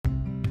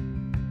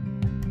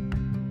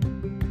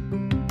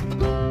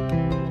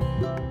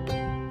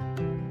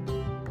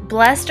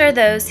Blessed are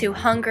those who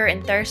hunger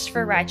and thirst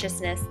for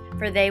righteousness,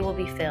 for they will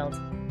be filled.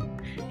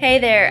 Hey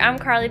there, I'm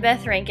Carly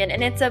Beth Rankin,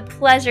 and it's a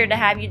pleasure to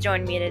have you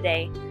join me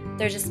today.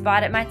 There's a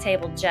spot at my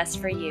table just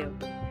for you.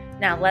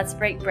 Now let's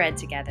break bread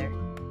together.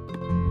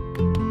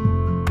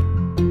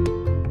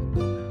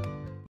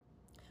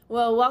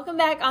 Well, welcome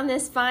back on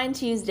this fine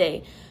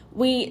Tuesday.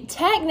 We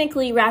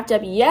technically wrapped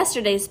up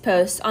yesterday's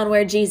post on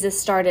where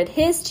Jesus started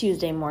his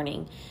Tuesday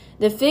morning.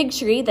 The fig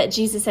tree that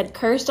Jesus had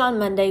cursed on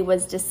Monday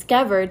was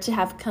discovered to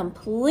have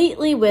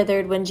completely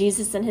withered when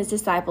Jesus and his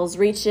disciples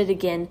reached it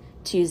again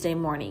Tuesday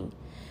morning.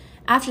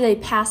 After they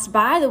passed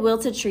by the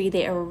wilted tree,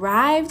 they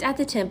arrived at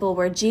the temple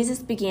where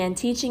Jesus began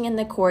teaching in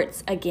the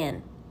courts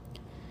again.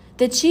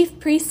 The chief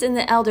priests and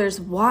the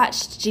elders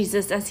watched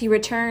Jesus as he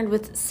returned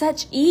with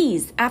such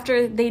ease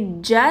after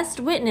they'd just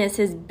witnessed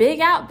his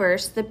big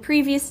outburst the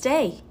previous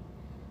day.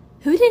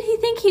 Who did he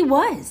think he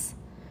was?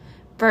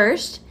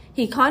 First,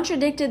 he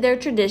contradicted their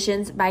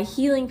traditions by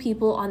healing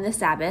people on the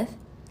Sabbath.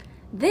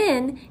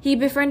 Then, he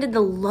befriended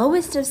the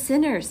lowest of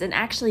sinners and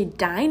actually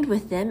dined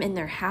with them in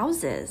their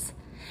houses.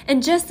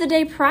 And just the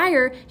day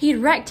prior, he'd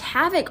wreaked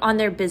havoc on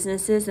their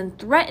businesses and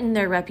threatened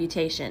their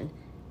reputation.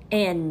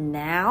 And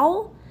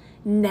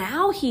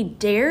now he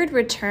dared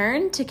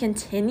return to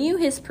continue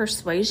his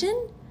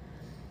persuasion?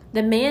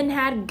 The man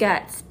had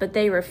guts, but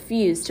they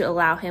refused to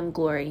allow him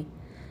glory.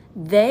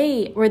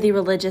 They were the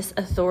religious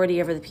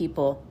authority over the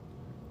people.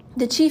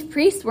 The chief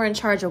priests were in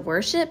charge of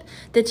worship,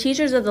 the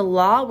teachers of the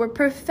law were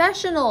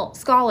professional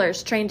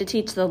scholars trained to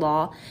teach the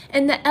law,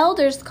 and the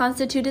elders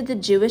constituted the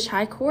Jewish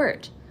high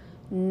court.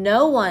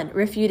 No one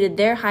refuted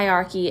their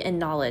hierarchy and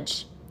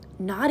knowledge,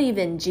 not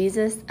even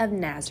Jesus of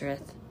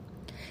Nazareth.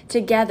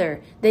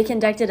 Together, they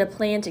conducted a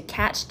plan to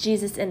catch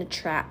Jesus in a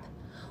trap.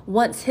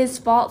 Once his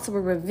faults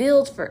were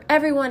revealed for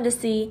everyone to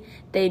see,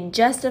 they'd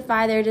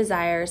justify their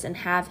desires and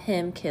have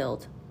him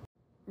killed.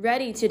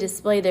 Ready to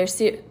display their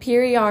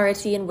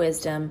superiority and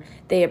wisdom,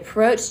 they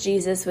approached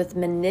Jesus with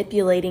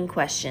manipulating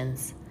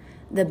questions.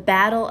 The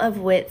battle of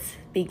wits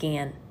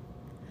began.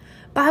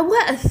 "By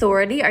what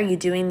authority are you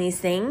doing these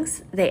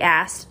things?" they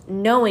asked,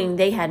 knowing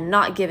they had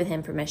not given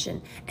him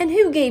permission. "And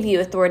who gave you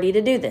authority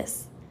to do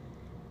this?"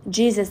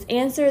 Jesus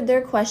answered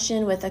their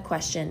question with a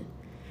question.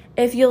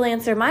 "If you'll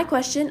answer my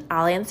question,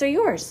 I'll answer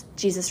yours,"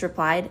 Jesus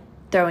replied,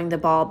 throwing the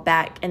ball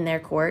back in their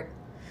court.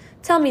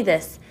 "Tell me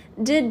this.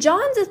 Did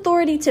John's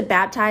authority to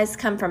baptize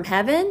come from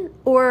heaven,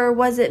 or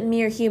was it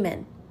mere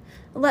human?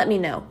 Let me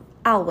know.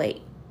 I'll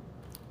wait."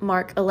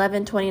 Mark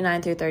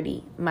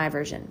 11:29-30, my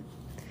version.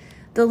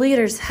 The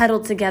leaders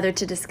huddled together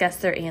to discuss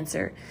their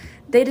answer.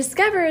 They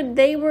discovered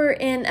they were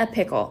in a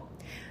pickle.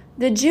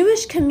 The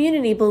Jewish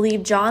community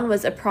believed John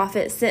was a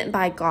prophet sent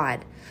by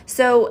God.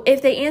 So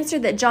if they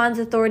answered that John's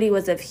authority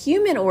was of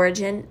human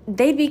origin,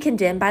 they'd be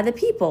condemned by the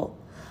people.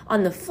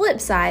 On the flip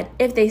side,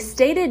 if they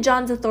stated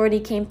John's authority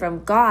came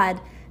from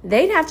God,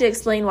 they'd have to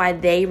explain why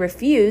they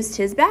refused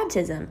his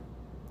baptism.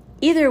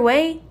 Either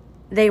way,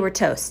 they were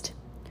toast.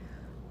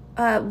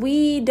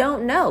 We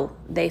don't know,"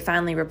 they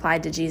finally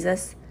replied to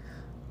Jesus.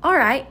 "All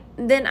right,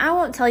 then I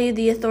won't tell you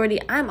the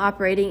authority I'm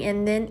operating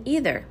in then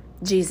either,"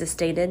 Jesus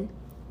stated.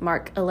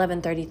 Mark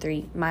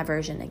 11:33, my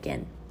version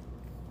again.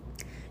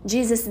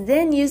 Jesus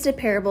then used a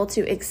parable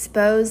to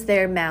expose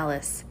their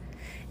malice.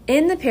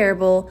 In the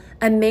parable,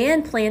 a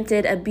man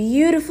planted a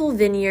beautiful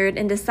vineyard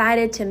and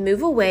decided to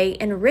move away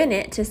and rent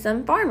it to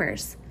some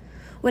farmers.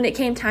 When it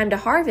came time to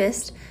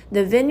harvest,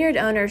 the vineyard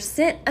owner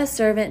sent a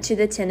servant to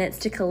the tenants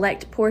to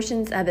collect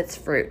portions of its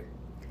fruit.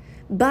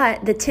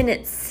 But the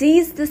tenants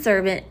seized the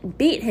servant,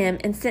 beat him,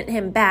 and sent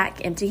him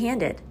back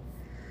empty-handed.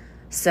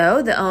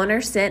 So the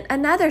owner sent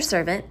another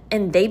servant,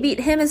 and they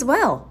beat him as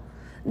well.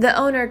 The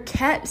owner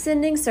kept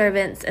sending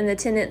servants, and the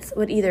tenants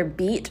would either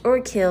beat or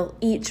kill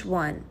each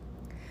one.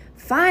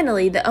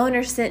 Finally, the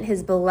owner sent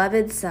his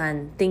beloved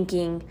son,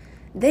 thinking,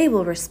 "They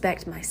will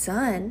respect my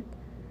son."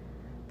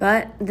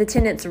 But the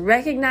tenants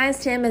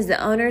recognized him as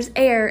the owner's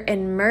heir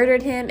and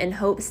murdered him in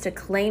hopes to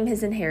claim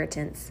his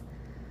inheritance.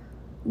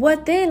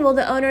 "What then will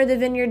the owner of the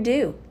vineyard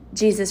do?"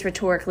 Jesus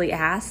rhetorically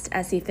asked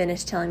as he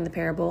finished telling the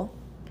parable.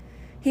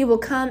 "He will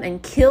come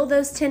and kill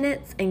those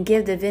tenants and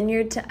give the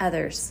vineyard to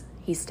others,"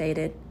 he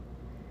stated.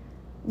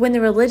 When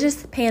the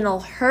religious panel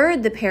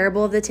heard the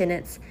parable of the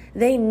tenants,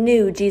 they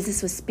knew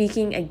Jesus was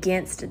speaking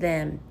against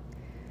them.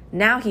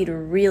 Now he'd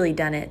really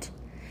done it.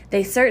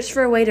 They searched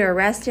for a way to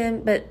arrest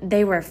him, but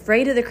they were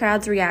afraid of the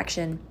crowd's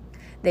reaction.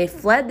 They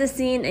fled the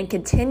scene and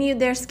continued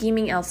their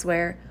scheming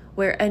elsewhere,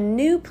 where a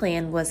new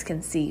plan was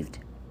conceived.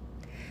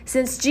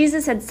 Since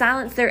Jesus had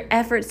silenced their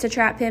efforts to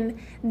trap him,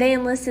 they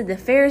enlisted the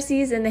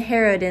Pharisees and the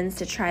Herodians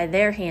to try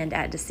their hand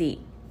at deceit.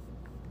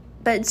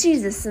 But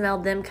Jesus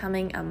smelled them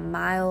coming a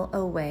mile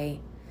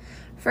away.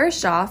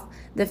 First off,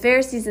 the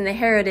Pharisees and the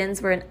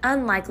Herodians were an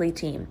unlikely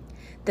team.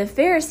 The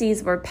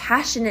Pharisees were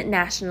passionate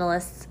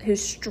nationalists who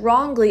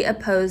strongly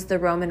opposed the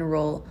Roman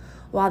rule,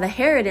 while the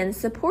Herodians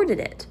supported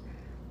it.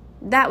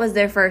 That was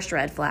their first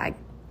red flag.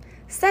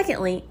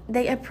 Secondly,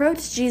 they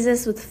approached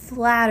Jesus with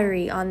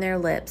flattery on their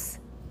lips.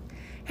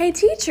 "Hey,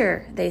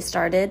 teacher," they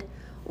started,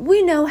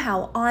 We know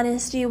how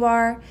honest you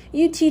are.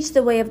 You teach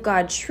the way of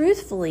God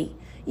truthfully.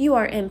 You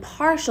are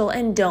impartial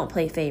and don't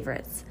play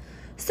favorites.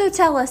 So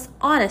tell us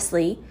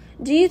honestly,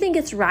 do you think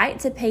it's right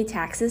to pay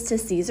taxes to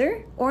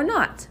Caesar or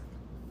not?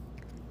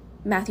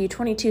 Matthew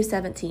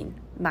 22:17,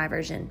 my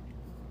version.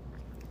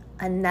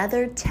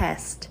 Another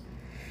test.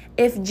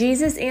 If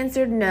Jesus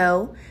answered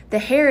no, the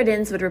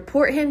Herodians would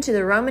report him to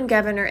the Roman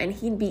governor and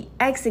he'd be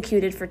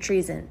executed for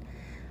treason.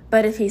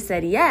 But if he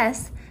said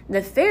yes,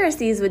 the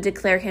Pharisees would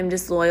declare him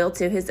disloyal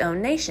to his own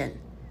nation.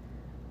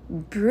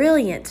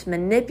 Brilliant,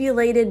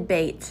 manipulated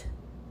bait.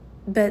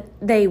 But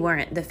they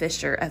weren't the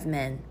fisher of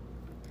men.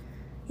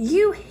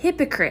 You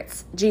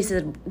hypocrites,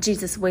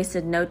 Jesus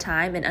wasted no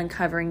time in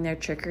uncovering their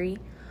trickery.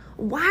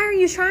 Why are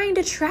you trying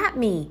to trap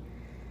me?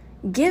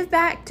 Give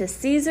back to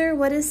Caesar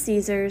what is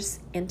Caesar's,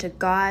 and to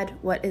God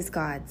what is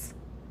God's.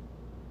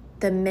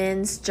 The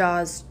men's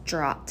jaws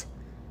dropped.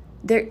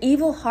 Their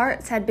evil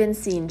hearts had been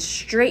seen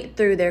straight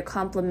through their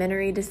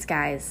complimentary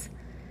disguise.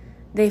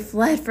 They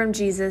fled from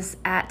Jesus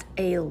at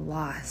a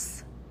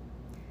loss.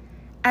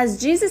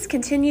 As Jesus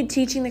continued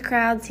teaching the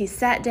crowds, he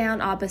sat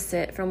down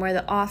opposite from where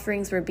the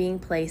offerings were being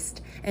placed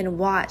and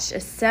watched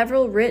as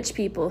several rich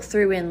people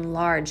threw in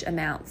large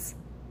amounts.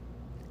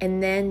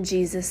 And then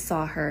Jesus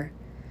saw her,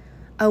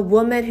 a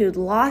woman who'd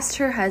lost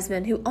her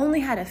husband, who only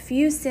had a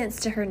few cents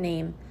to her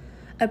name,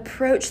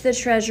 approached the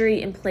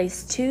treasury and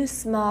placed 2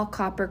 small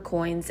copper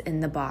coins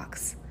in the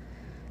box.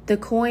 The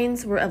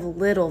coins were of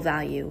little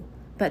value,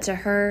 but to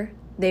her,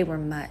 they were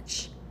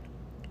much.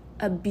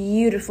 A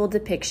beautiful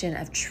depiction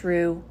of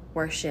true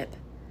worship.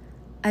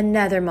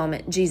 Another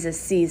moment Jesus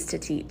ceased to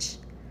teach.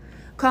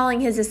 Calling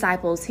his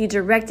disciples, he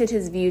directed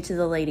his view to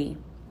the lady.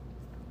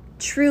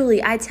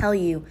 Truly, I tell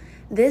you,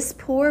 this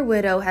poor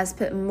widow has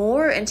put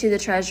more into the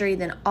treasury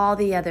than all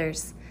the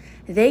others.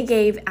 They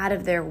gave out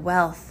of their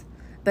wealth,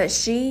 but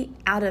she,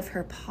 out of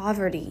her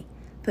poverty,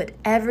 put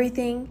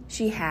everything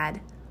she had,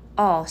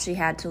 all she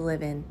had to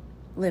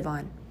live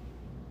on.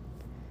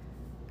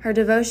 Her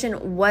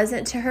devotion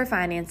wasn't to her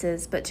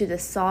finances, but to the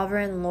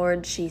sovereign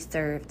Lord she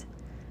served.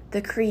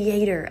 The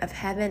Creator of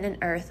heaven and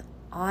earth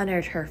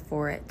honored her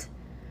for it.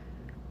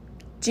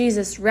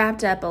 Jesus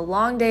wrapped up a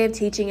long day of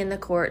teaching in the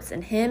courts,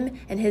 and him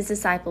and his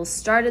disciples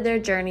started their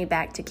journey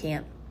back to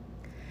camp.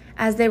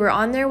 As they were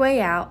on their way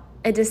out,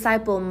 a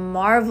disciple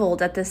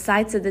marveled at the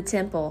sights of the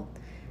temple.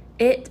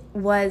 It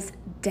was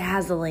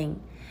dazzling.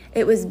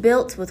 It was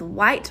built with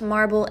white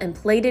marble and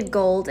plated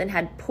gold and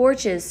had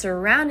porches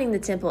surrounding the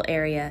temple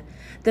area.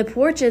 The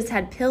porches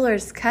had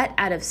pillars cut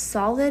out of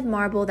solid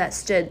marble that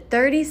stood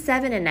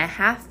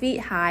 37.5 feet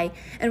high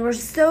and were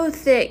so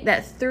thick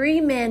that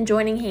 3 men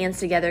joining hands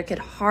together could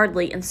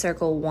hardly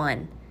encircle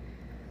one.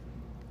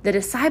 The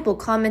disciple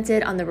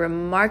commented on the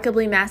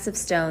remarkably massive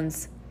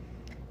stones.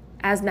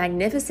 As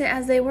magnificent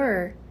as they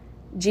were,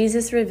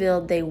 Jesus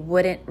revealed they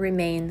wouldn't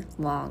remain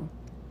long.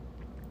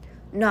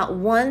 Not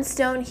one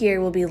stone here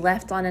will be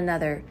left on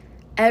another.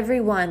 Every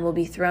one will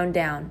be thrown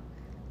down,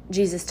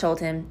 Jesus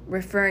told him,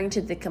 referring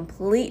to the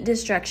complete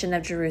destruction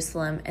of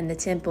Jerusalem and the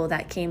temple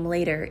that came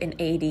later in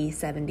AD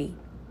 70.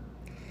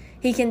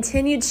 He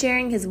continued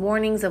sharing his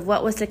warnings of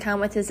what was to come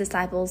with his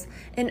disciples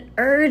and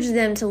urged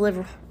them to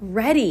live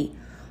ready,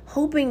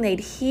 hoping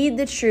they'd heed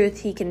the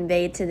truth he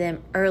conveyed to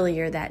them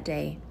earlier that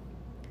day.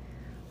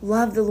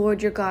 Love the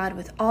Lord your God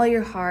with all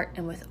your heart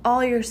and with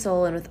all your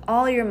soul and with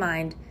all your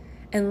mind,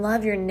 and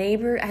love your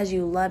neighbor as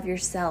you love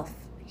yourself,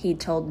 he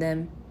told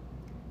them.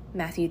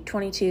 Matthew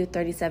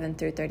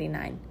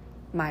 22:37-39,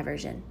 my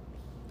version.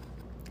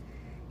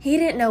 He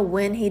didn't know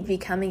when he'd be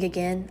coming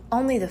again.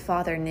 Only the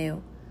Father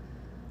knew.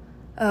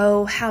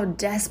 Oh, how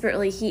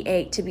desperately he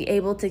ached to be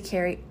able to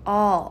carry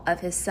all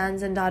of his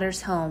sons and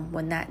daughters home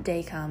when that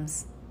day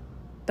comes.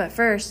 But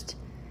first,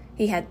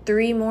 he had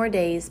 3 more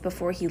days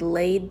before he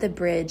laid the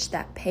bridge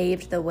that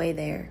paved the way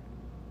there,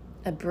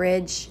 a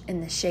bridge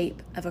in the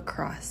shape of a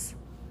cross.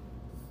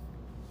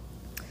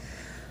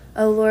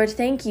 Oh Lord,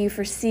 thank you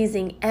for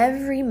seizing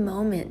every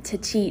moment to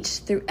teach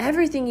through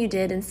everything you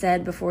did and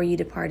said before you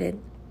departed.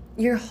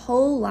 Your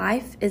whole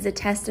life is a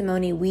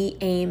testimony we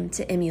aim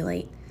to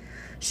emulate.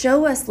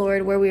 Show us,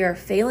 Lord, where we are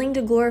failing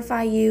to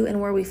glorify you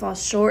and where we fall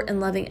short in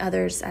loving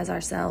others as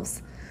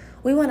ourselves.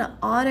 We want to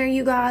honor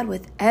you, God,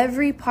 with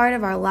every part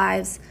of our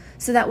lives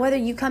so that whether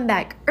you come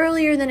back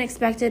earlier than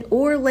expected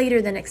or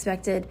later than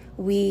expected,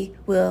 we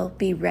will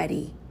be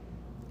ready.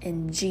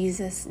 In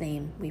Jesus'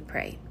 name we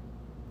pray.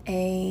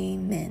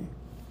 Amen.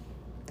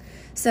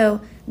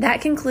 So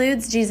that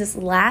concludes Jesus'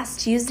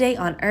 last Tuesday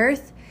on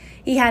earth.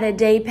 He had a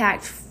day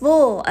packed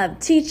full of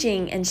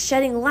teaching and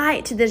shedding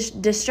light to the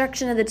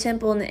destruction of the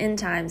temple in the end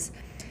times.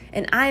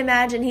 And I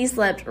imagine he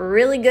slept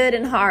really good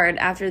and hard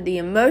after the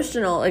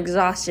emotional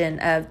exhaustion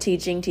of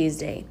Teaching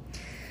Tuesday.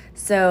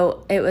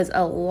 So it was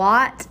a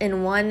lot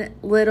in one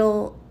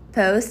little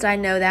post, I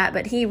know that,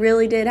 but he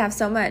really did have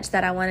so much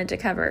that I wanted to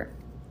cover.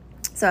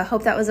 So I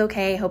hope that was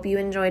okay. I hope you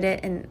enjoyed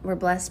it and were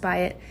blessed by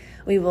it.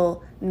 We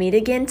will meet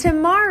again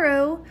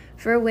tomorrow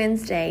for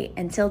Wednesday.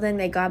 Until then,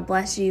 may God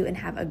bless you and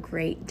have a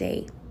great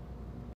day.